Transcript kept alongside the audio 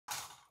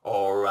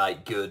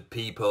Alright, good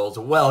peoples,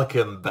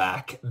 welcome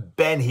back.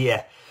 Ben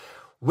here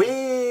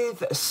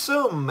with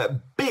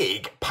some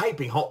big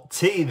piping hot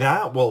tea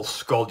that will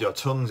scald your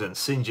tongues and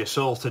singe your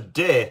souls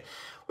today.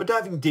 We're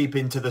diving deep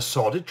into the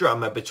sordid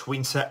drama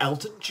between Sir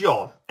Elton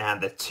John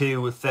and the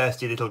two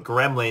thirsty little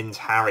gremlins,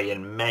 Harry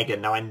and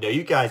Meghan. Now I know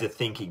you guys are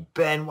thinking,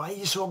 Ben, why are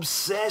you so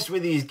obsessed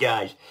with these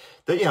guys?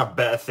 Don't you have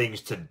better things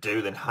to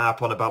do than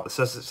harp on about the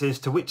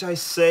Sussexes? To which I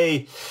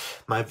say,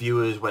 my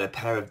viewers, when a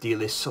pair of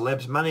D-list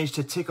celebs manage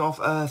to tick off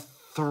a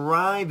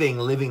thriving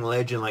living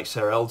legend like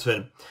Sir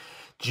Elton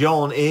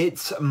John,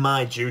 it's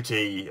my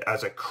duty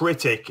as a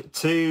critic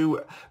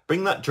to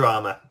bring that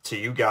drama to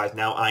you guys.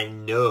 Now, I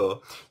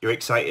know you're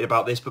excited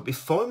about this, but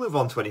before we move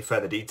on to any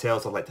further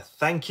details, I'd like to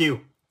thank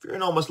you for your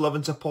enormous love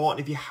and support.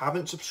 And if you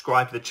haven't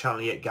subscribed to the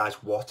channel yet, guys,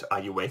 what are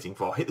you waiting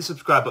for? Hit the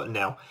subscribe button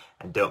now,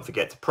 and don't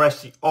forget to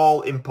press the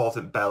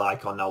all-important bell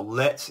icon. Now,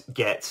 let's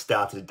get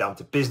started down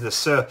to business.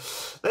 So,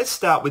 let's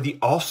start with the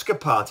Oscar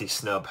party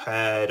snub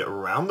heard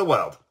around the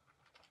world.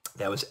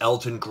 There was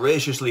Elton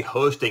graciously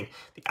hosting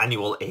the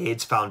annual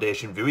AIDS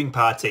Foundation viewing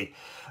party,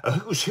 a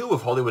who's who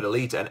of Hollywood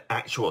elite and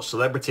actual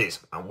celebrities.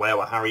 And where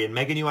were Harry and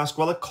Meghan, you ask?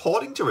 Well,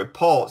 according to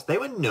reports, they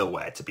were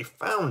nowhere to be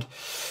found,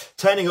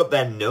 turning up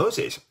their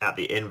noses at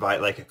the invite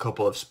like a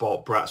couple of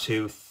sport brats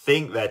who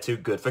think they're too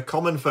good for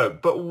common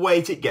folk. But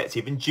wait, it gets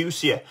even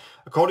juicier.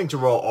 According to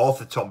royal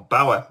author Tom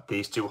Bower,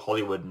 these two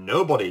Hollywood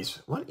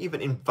nobodies weren't even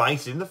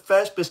invited in the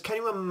first place. Can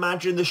you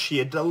imagine the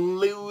sheer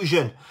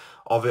delusion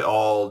of it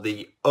all,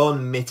 the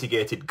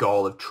unmitigated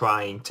goal of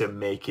trying to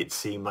make it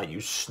seem like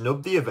you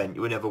snubbed the event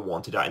you were never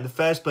wanted at in the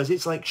first place?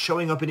 It's like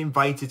showing up and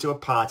invited to a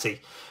party,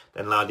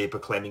 then loudly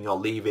proclaiming you're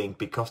leaving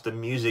because the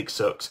music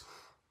sucks.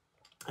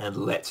 And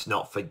let's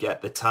not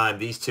forget the time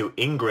these two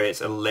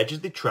ingrates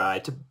allegedly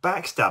tried to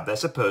backstab their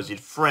supposed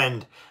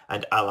friend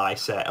and ally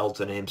Sir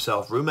Elton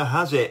himself. Rumour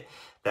has it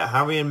that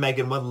Harry and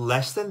Meghan were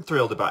less than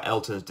thrilled about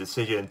Elton's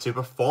decision to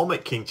perform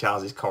at King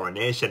Charles's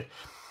coronation,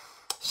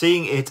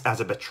 seeing it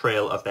as a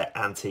betrayal of their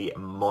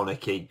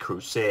anti-monarchy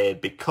crusade,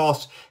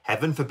 because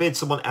heaven forbid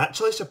someone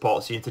actually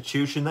supports the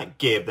institution that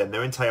gave them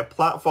their entire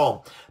platform.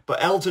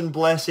 But Elton,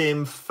 bless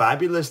him,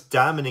 fabulous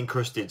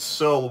diamond-encrusted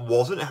soul,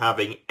 wasn't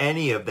having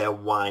any of their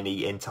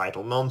whiny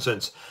entitled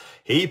nonsense.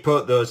 He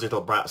put those little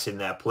brats in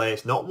their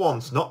place, not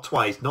once, not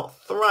twice, not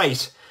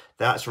thrice.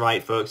 That's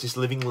right, folks, this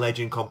living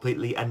legend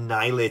completely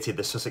annihilated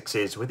the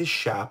Sussexes with his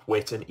sharp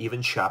wit and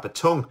even sharper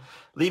tongue,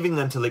 leaving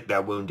them to lick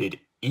their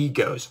wounded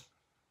egos.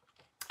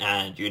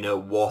 And you know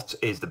what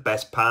is the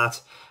best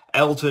part?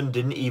 Elton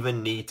didn't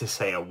even need to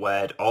say a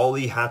word. All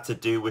he had to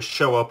do was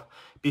show up,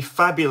 be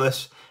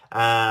fabulous,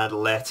 and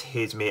let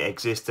his mere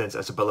existence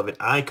as a beloved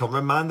icon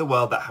remind the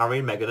world that Harry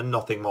and Meghan are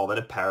nothing more than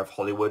a pair of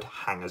Hollywood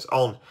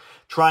hangers-on,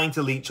 trying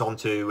to leech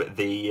onto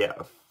the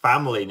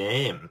family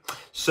name.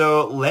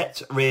 So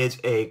let's raise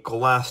a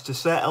glass to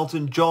Sir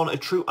Elton John, a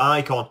true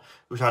icon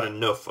who's had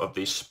enough of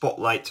these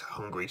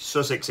spotlight-hungry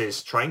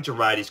Sussexes trying to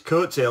ride his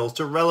coattails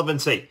to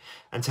relevancy.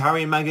 And to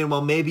Harry and Meghan,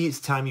 well, maybe it's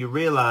time you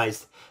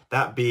realised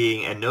that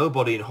being a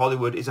nobody in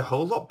Hollywood is a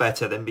whole lot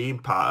better than being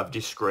part of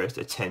disgraced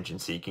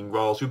attention-seeking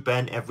royals who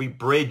burn every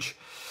bridge.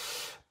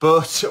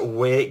 But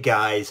wait,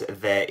 guys,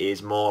 there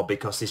is more,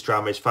 because this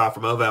drama is far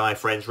from over, my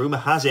friends. Rumour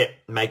has it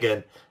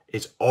Meghan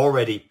is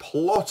already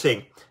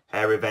plotting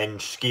her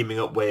revenge, scheming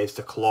up ways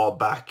to claw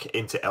back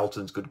into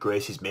Elton's good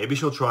graces. Maybe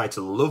she'll try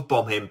to love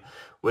bomb him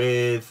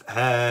with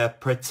her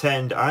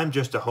pretend I'm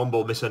just a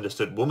humble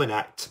misunderstood woman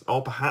act,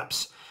 or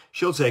perhaps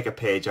she'll take a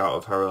page out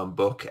of her own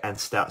book and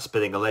start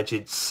spilling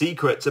alleged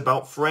secrets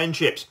about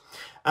friendships.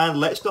 And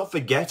let's not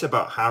forget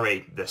about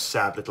Harry, the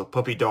sad little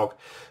puppy dog,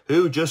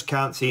 who just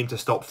can't seem to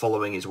stop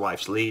following his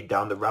wife's lead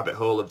down the rabbit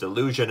hole of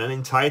delusion and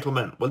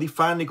entitlement. Will he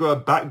finally grow a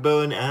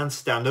backbone and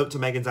stand up to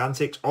Meghan's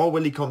antics, or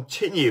will he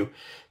continue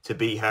to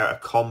be her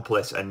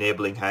accomplice,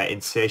 enabling her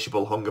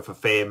insatiable hunger for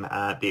fame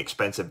at the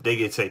expense of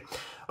dignity?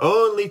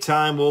 Only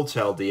time will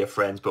tell, dear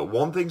friends, but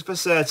one thing's for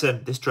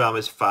certain, this drama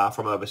is far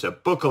from over, so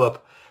buckle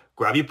up,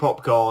 grab your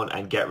popcorn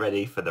and get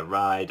ready for the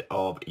ride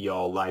of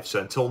your life.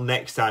 So until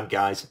next time,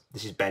 guys,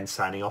 this is Ben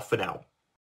signing off for now.